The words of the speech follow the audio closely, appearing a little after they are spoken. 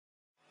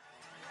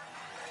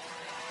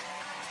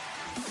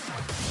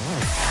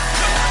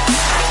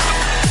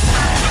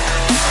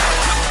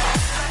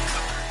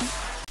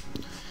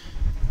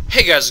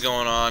Hey guys, what's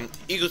going on?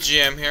 Eagle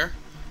Jam here.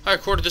 I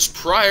recorded this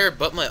prior,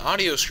 but my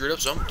audio screwed up,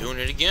 so I'm doing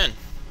it again.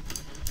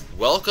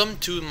 Welcome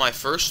to my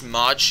first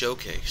mod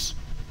showcase,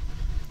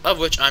 of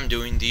which I'm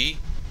doing the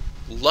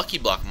Lucky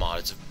Block mod.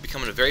 It's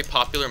becoming a very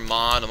popular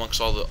mod amongst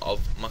all the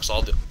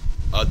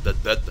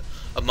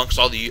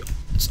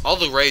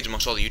rage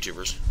amongst all the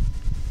YouTubers.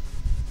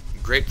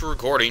 Great for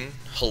recording,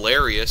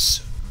 hilarious,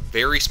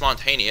 very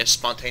spontaneous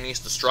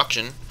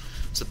destruction.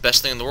 It's the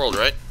best thing in the world,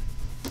 right?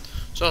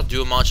 So I'll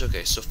do a mod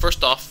showcase. So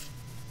first off,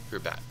 you're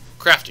back.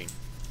 Crafting.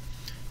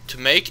 To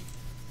make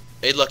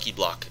a Lucky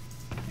Block,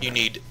 you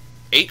need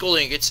 8 gold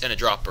ingots and a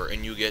dropper,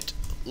 and you get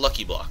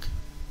Lucky Block.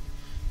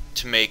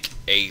 To make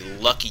a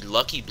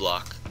Lucky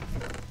Block,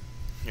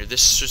 here,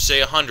 this should say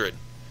 100,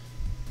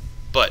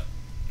 but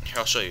here,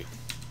 I'll show you.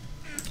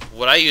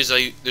 What I use,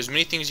 there's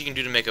many things you can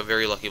do to make a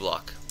very lucky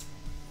block.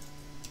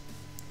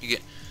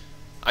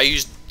 I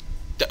use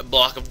a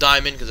block of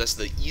diamond because that's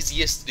the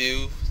easiest to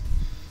do.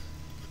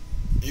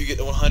 You get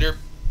 100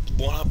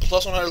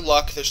 plus 100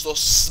 luck. There's still a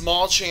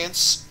small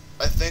chance,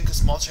 I think, a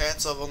small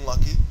chance of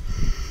unlucky.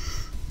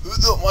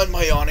 Don't mind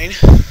my yawning.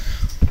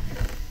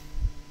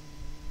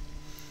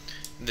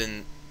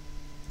 Then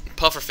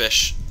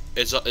pufferfish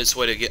is a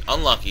way to get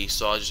unlucky.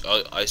 So I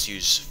just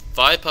use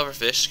 5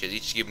 pufferfish because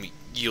each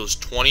yields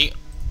 20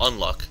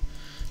 unluck.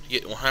 You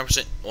get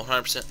 100%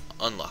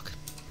 unluck.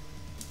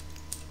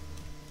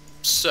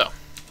 So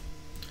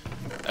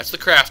that's the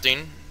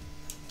crafting.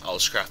 I'll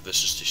just craft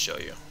this just to show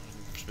you,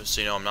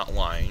 so you know I'm not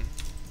lying,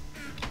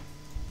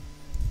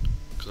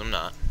 because I'm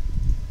not.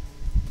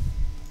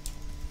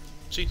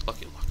 See,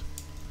 lucky luck.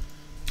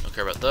 Don't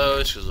care about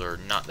those because they're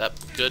not that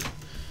good.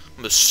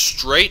 I'm gonna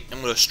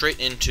go straight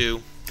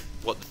into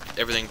what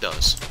everything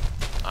does.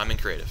 I'm in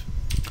creative.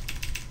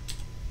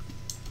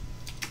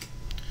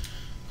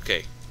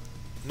 Okay,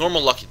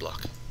 normal lucky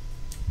block.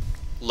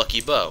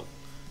 Lucky bow.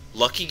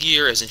 Lucky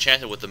gear is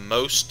enchanted with the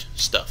most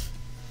stuff.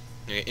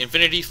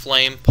 Infinity,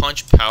 flame,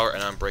 punch, power,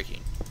 and unbreaking.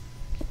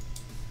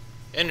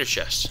 Ender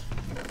chest,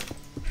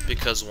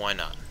 because why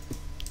not?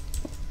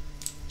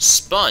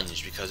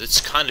 Sponge, because it's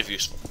kind of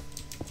useful.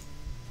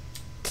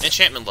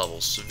 Enchantment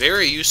levels,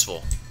 very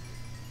useful.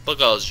 Look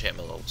at all those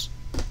enchantment levels.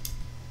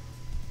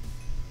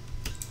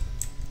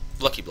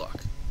 Lucky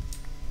block.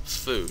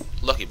 Food,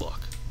 lucky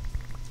block.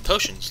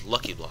 Potions,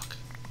 lucky block.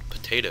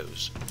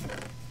 Potatoes.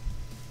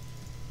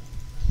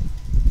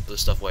 Put the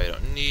stuff away I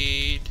don't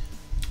need.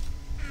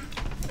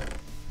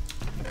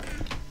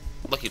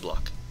 Lucky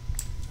block.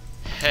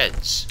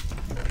 Heads.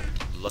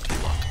 Lucky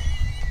block.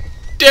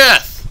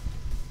 Death!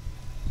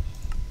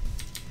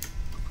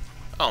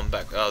 Oh, I'm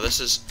back. Oh, this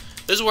is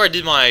where I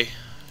did my... I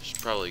should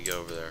probably go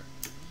over there.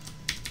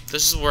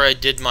 This is where I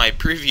did my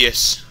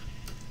previous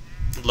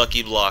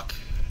Lucky Block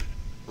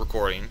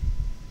recording.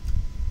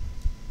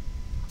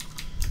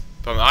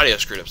 But my audio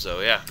screwed up,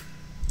 so yeah.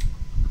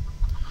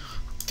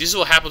 This is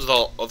what happens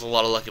with a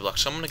lot of Lucky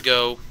Blocks. So I'm going to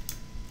go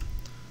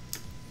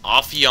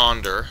off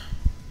yonder.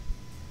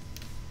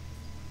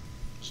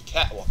 There's a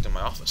cat walked in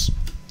my office.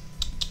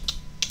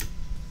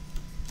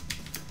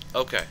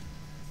 Okay.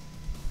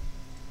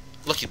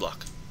 Lucky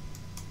block.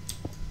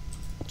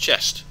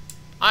 Chest.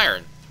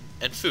 Iron.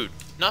 And food.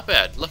 Not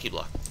bad. Lucky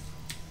block.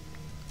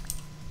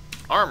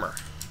 Armor.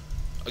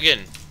 Again,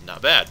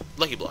 not bad.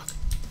 Lucky block.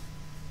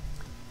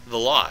 The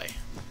lie.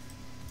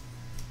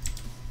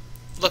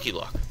 Lucky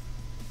block.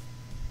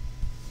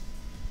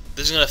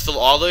 This is going to fill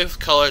all the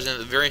colors, and at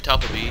the very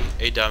top will be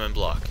a diamond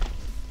block.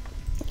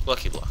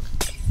 Lucky block.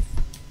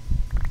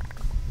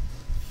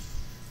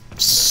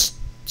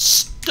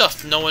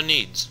 Stuff no one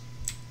needs.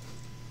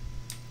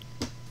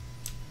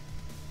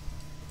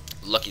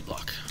 Lucky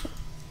block.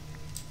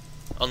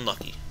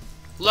 Unlucky.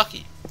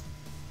 Lucky.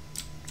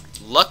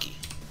 Lucky.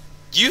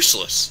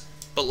 Useless,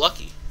 but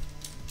lucky.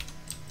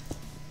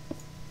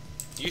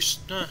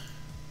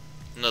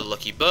 Another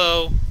lucky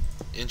bow.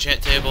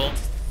 Enchant table.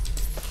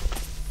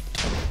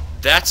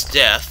 That's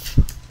death.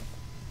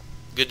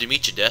 Good to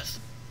meet you, death.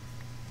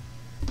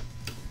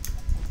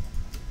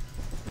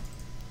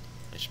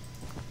 Let's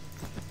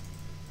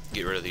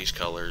get rid of these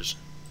colors.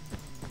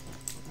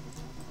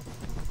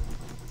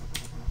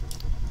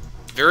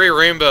 Very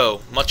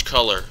rainbow, much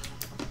color.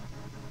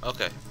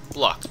 Okay,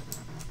 block.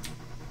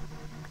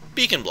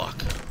 Beacon block.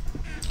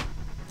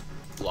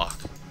 Block.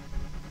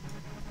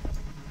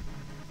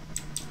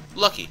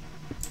 Lucky.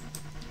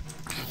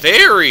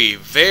 Very,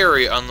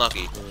 very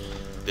unlucky.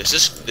 This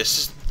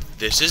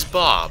is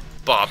Bob.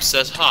 Bob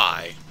says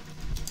hi.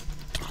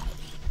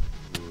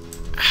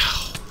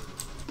 Ow.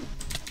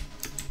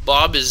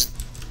 Bob is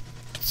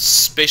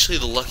basically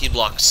the Lucky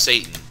Block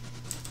Satan.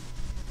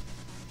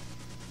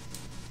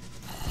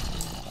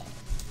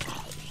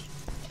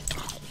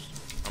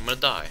 I'm gonna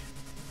die.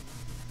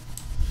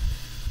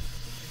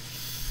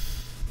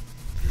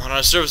 I'm not on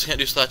a service, can't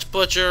do slash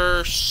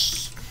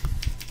butchers.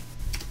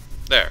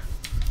 There.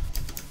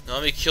 Now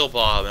let me kill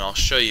Bob and I'll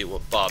show you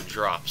what Bob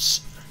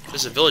drops.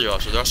 This is a villager,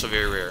 so they're also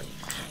very rare.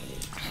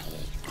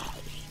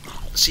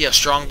 See how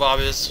strong Bob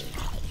is?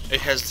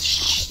 It has.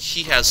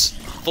 He has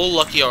full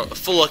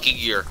lucky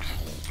gear.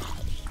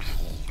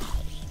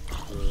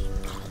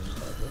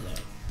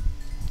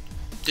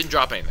 Didn't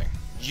drop anything.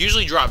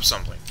 Usually drops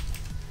something.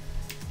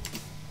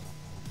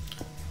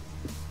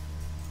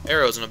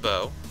 Arrows and a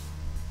bow.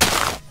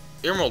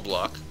 Emerald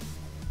block.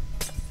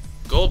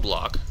 Gold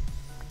block.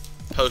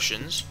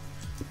 Potions.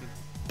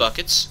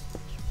 Buckets.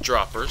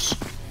 Droppers.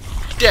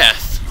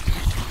 Death!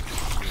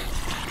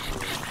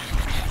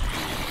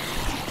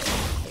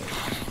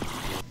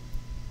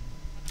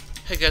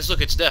 Hey guys,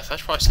 look, it's death. I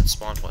should probably set the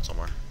spawn point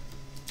somewhere.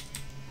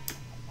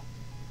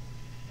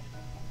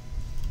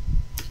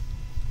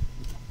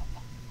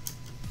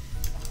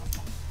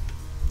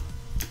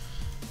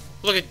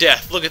 Look at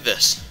death. Look at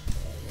this.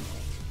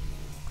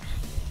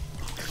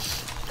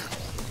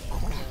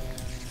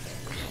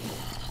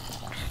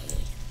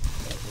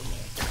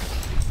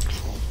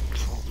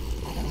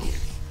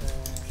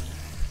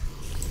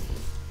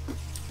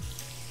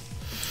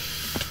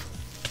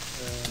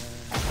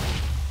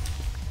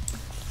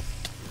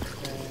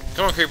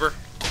 Come on, creeper.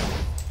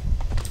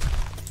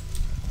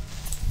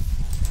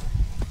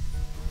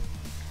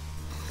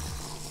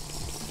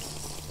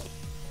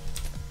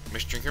 Make sure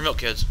to drink your milk,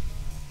 kids.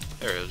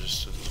 There it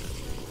is.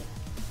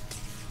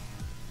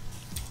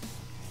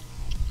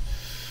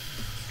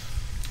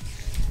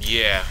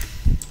 Yeah.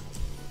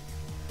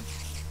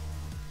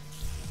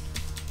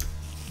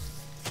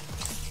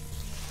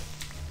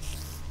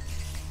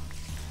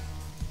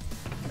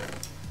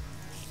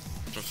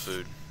 Some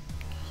food.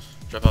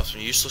 Drop off some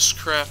useless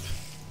crap.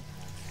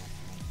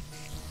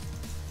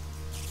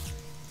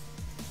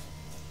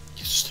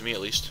 Useless to me, at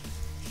least.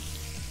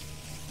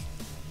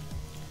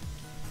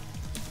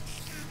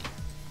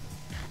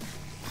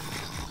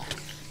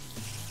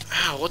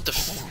 Ow, what the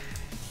f...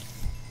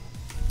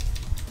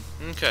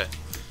 Okay.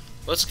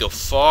 Let's go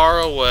far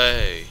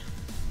away.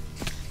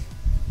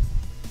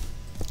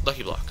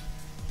 Lucky block.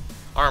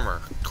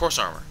 Armor. Course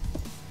armor.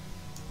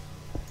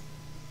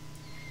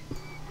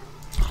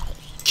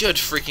 Good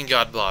freaking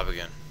god, Blob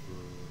again.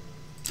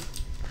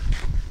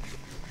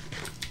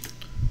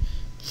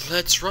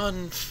 Let's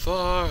run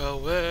far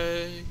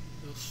away.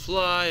 We'll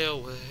fly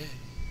away.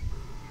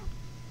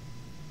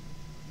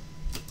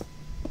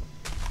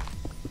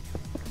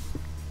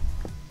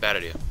 Bad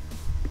idea.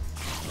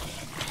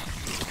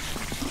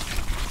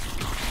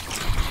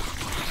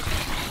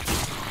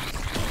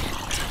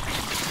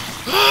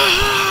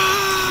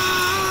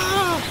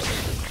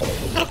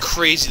 How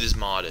crazy this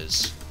mod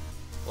is.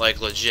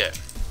 Like, legit.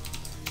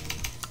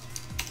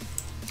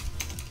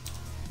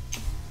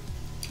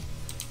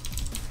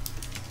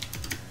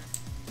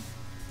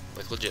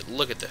 Like, legit,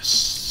 look at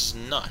this.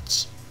 It's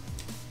nuts.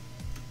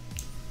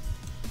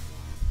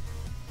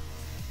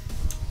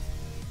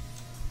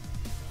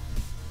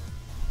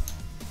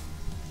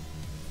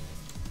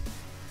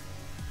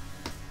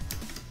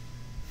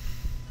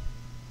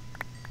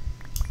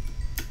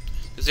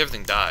 Because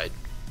everything died.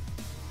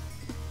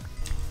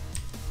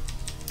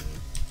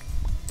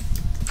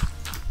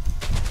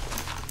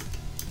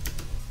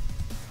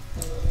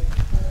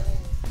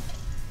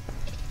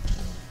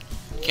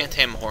 Can't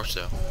tame a horse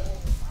though.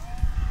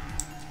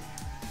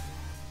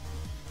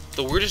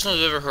 The weirdest noise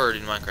I've ever heard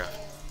in Minecraft.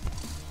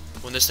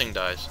 When this thing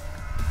dies.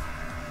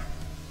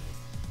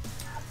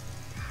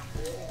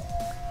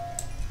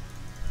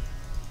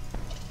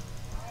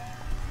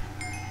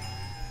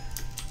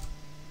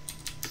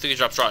 I think it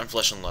drops rotten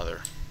flesh and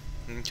leather.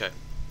 Okay.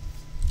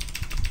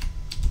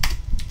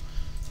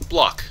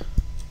 Block.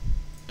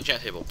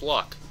 Enchant table.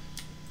 Block.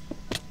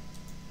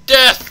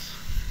 Death!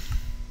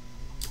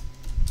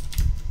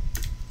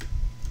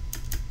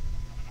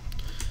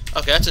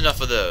 Okay, that's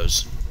enough of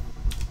those.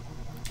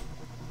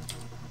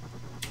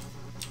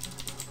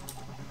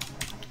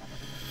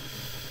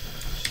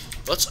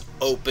 Let's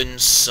open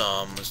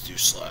some. Let's do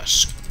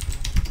slash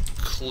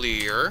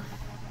clear.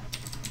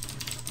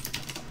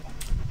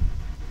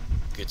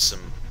 Get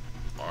some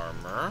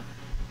armor.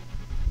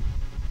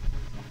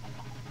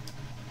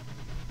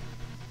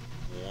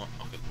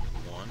 Okay,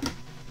 1,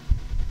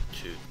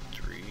 2,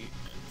 3, and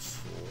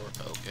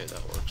 4. Okay,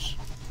 that works.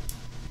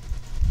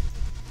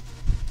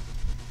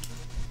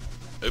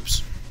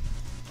 Oops.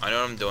 I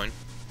know what I'm doing.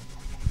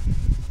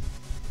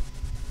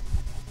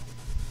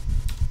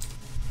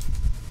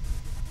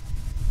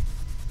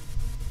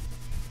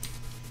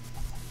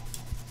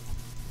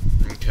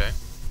 Okay.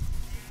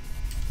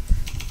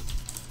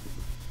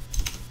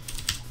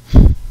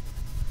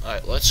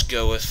 Alright, let's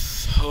go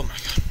with... Oh my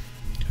god.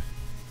 Okay.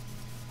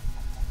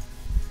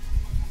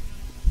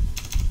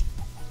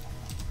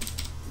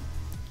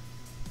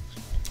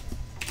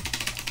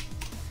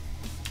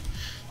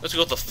 Let's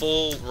go with the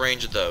full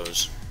range of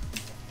those.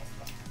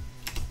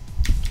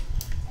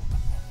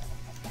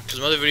 Because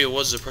my other video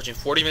was approaching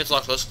 40 minutes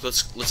long, so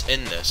let's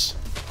end this.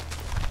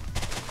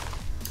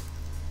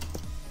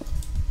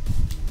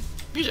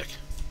 Music.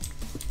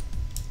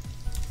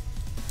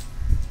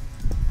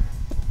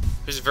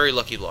 There's very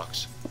lucky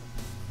blocks.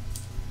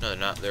 No, they're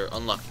not. They're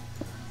unlucky.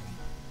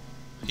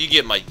 You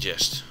get my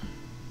gist.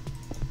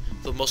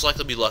 They'll most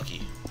likely be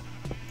lucky.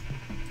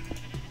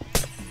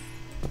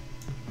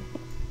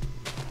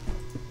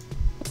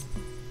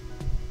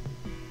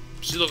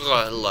 See, look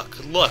at that luck.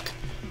 Look!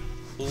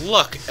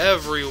 Luck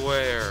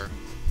everywhere!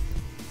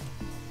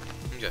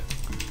 Okay.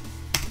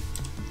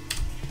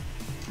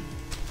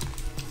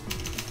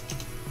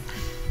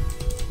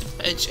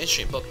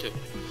 Interesting book, too.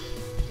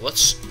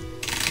 Let's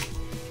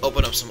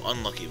open up some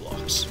unlucky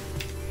blocks.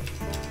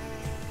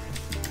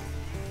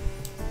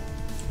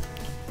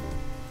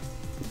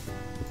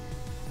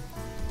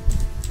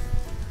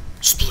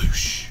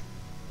 Sploosh!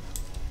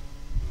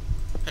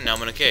 And now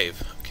I'm in a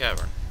cave. A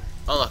cavern.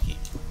 Unlucky.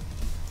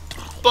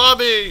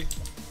 Bobby!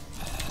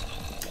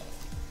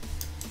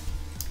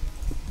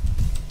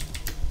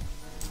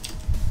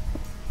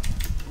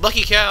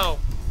 Lucky cow!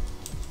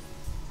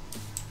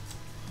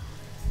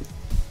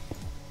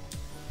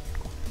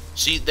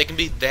 See, they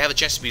have a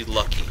chance to be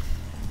lucky.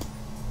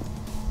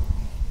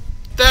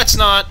 That's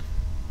not!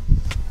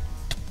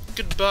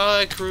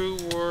 Goodbye, crew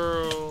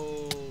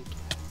world.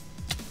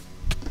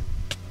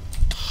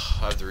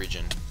 I have the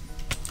regen.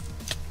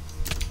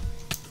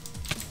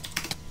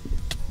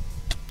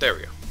 There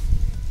we go.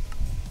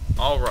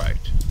 Alright.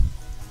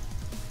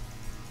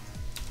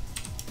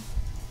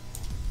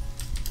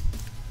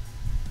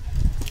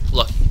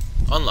 Lucky.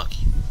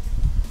 Unlucky.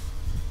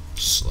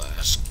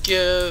 Slash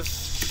give.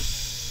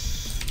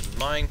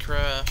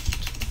 Minecraft.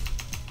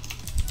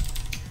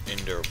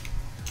 Ender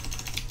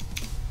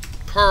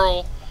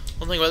Pearl.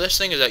 One thing about this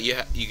thing is that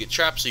you get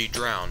trapped, so you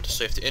drowned.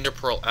 So you have to Ender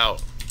Pearl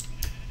out.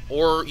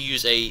 Or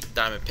use a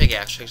diamond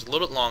pickaxe. It takes a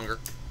little bit longer.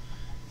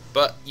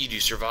 But you do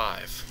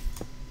survive.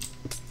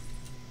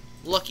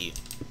 Lucky.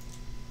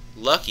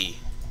 Lucky.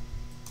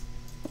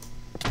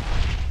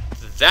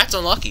 That's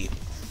unlucky.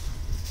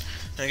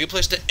 And a good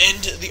place to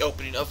end the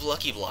opening of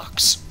Lucky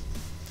Blocks.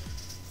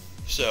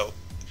 So,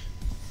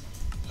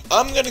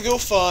 I'm gonna go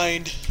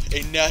find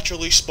a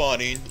naturally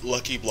spawning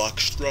Lucky Block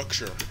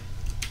structure.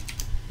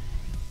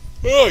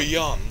 Oh,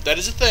 yum. That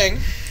is a thing.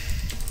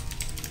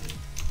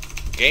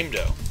 Game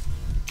dough.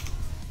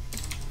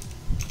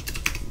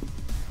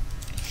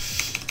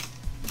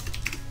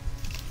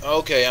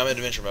 Okay, I'm in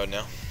adventure mode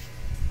now.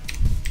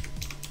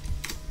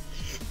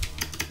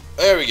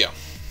 There we go.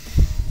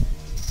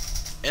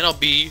 And I'll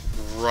be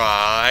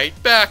right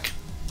back.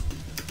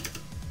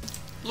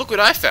 Look what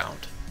I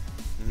found.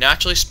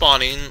 Naturally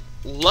spawning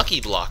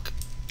Lucky Block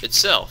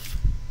itself.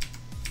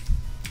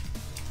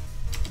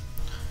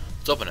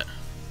 Let's open it.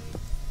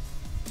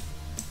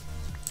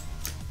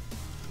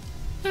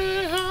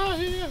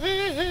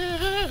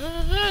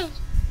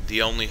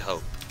 The only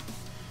hope.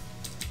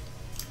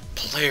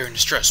 Player in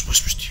distress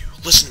whispers to you,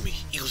 "Listen to me,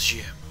 Eagle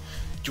GM.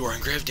 You are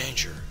in grave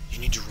danger. You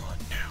need to run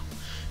now.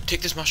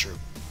 Take this mushroom.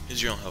 It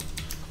is your only hope."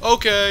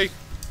 Okay.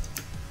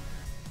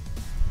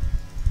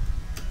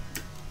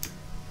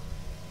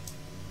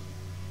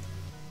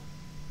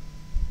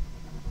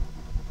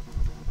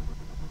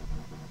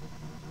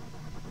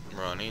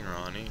 Running.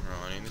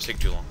 This takes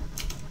too long.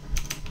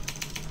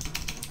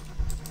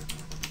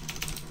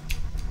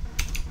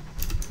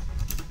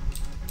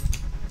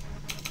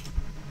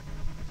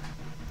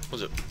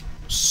 Was it?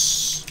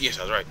 Yes,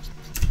 I was right.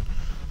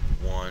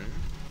 1,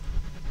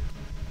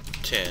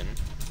 10.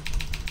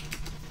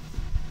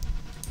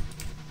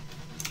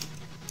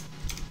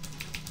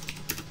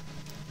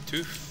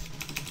 Two.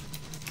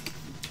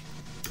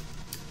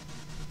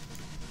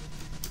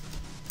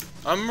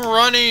 I'm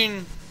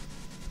running.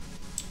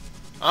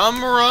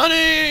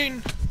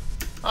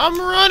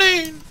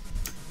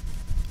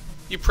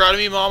 You proud of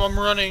me, Mom? I'm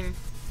running.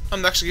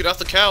 I'm next to get off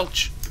the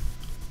couch.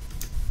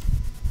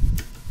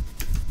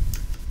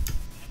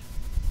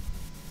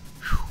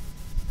 Whew.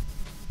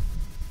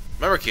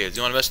 Remember, kids,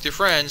 you want to mess with your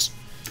friends,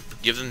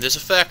 give them this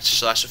effect,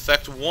 /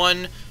 effect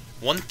 1,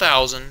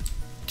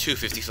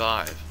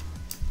 1255.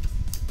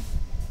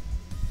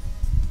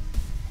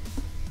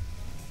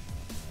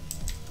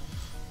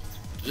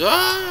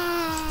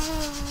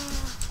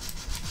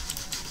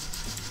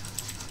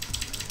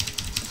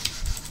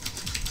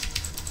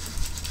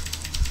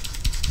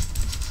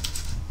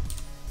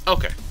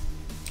 Okay.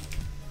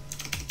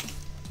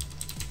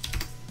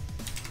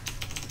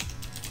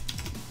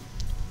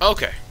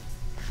 Okay.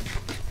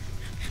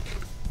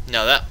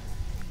 Now that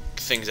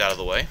thing's out of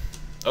the way.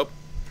 Oh.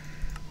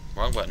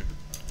 Wrong button.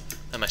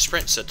 And my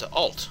sprint set to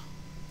Alt.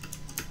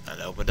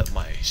 And I opened up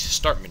my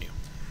start menu.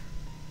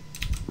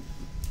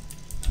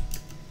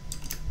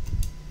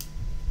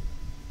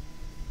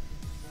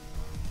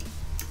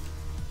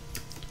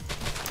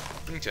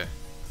 Okay.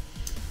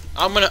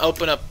 I'm gonna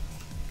open up.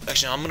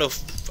 Actually, I'm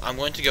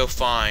going to go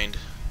try and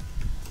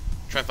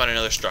find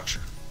another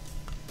structure.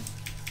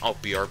 Oh,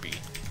 BRB,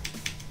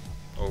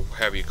 or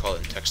however you call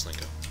it in text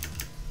lingo.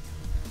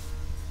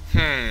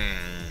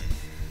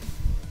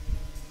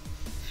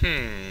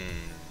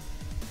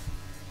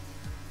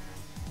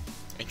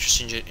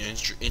 Interesting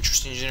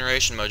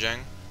generation,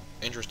 Mojang.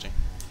 Interesting.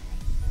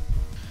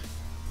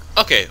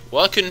 Okay,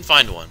 well I couldn't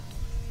find one,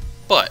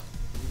 but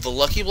the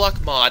Lucky Block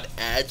mod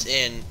adds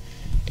in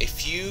a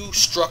few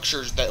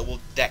structures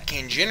that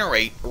can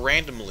generate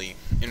randomly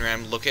in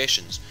random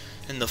locations.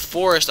 In the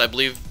forest, I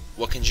believe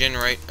what can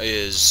generate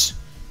is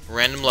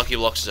Random lucky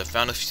blocks. I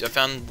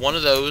found one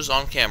of those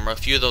on camera, a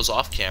few of those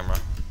off camera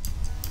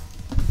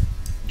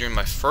during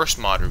my first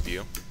mod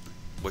review,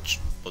 which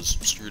was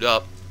screwed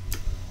up.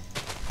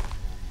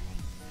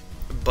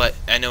 But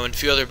I know in a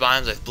few other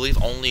biomes, I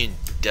believe only in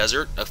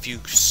desert, a few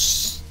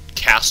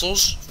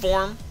castles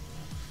form.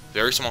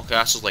 Very small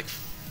castles, like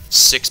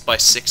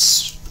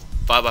 6x6,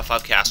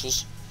 5x5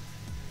 castles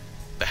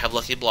that have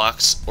lucky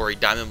blocks or a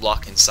diamond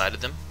block inside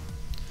of them.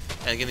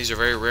 And again, these are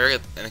very rare,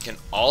 and it can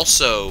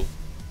also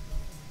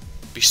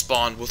be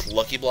spawned with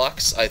lucky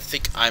blocks. I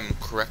think I'm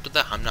correct with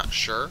that. I'm not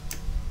sure.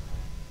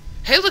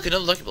 Hey, look,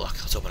 another lucky block.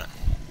 Let's open it.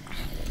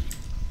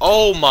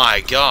 Oh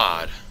my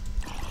god.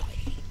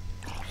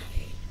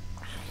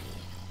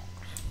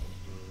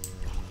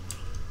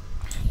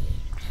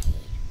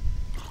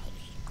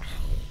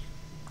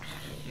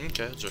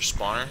 Okay, is there a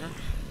spawner here?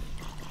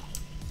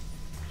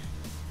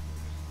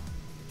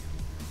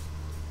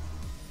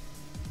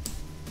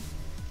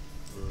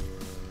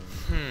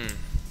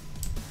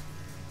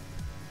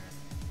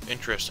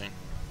 Interesting.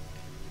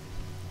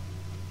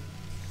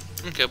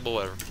 Okay, but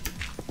whatever.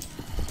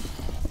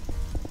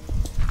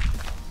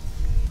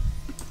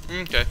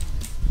 Okay.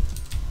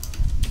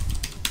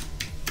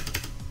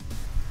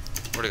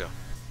 Where'd it go?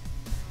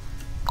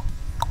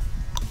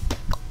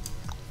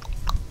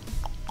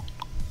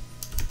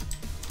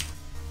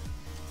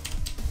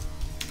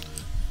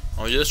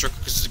 I'll do this real quick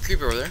because there's a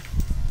creeper over there.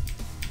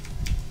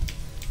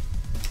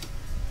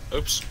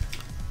 Oops.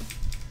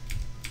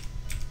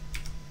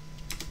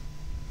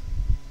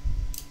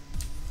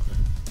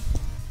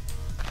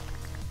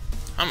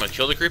 I'm gonna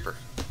kill the creeper.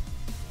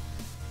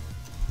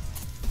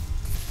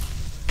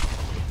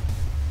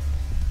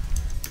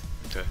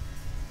 Okay.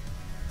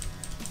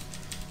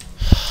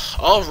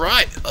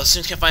 Alright,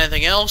 since I can't find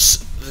anything else,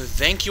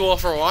 thank you all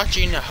for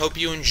watching. I hope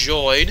you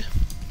enjoyed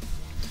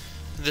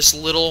this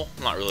little,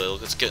 not really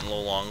little, it's getting a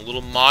little long,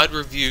 little mod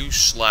review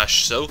slash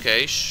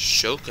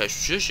showcase.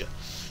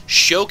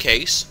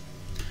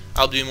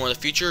 I'll do more in the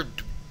future.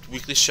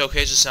 Weekly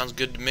showcases sounds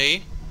good to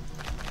me.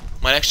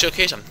 My next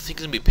showcase, I'm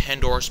thinking it's going to be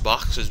Pandora's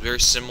Box. It's very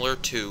similar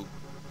to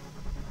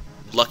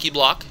Lucky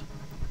Block.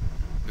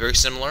 Very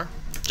similar.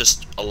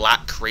 Just a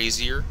lot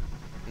crazier.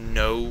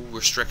 No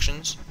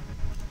restrictions.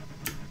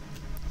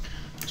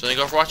 So thank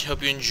you all for watching.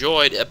 Hope you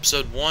enjoyed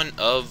episode 1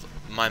 of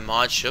my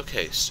mod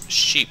showcase.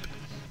 Sheep.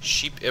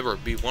 Sheep ever.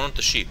 Be one with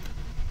the sheep.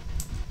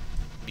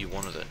 Be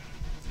one with it.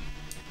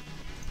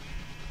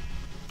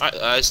 Alright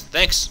guys,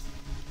 thanks.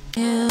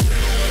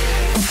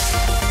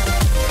 Yeah.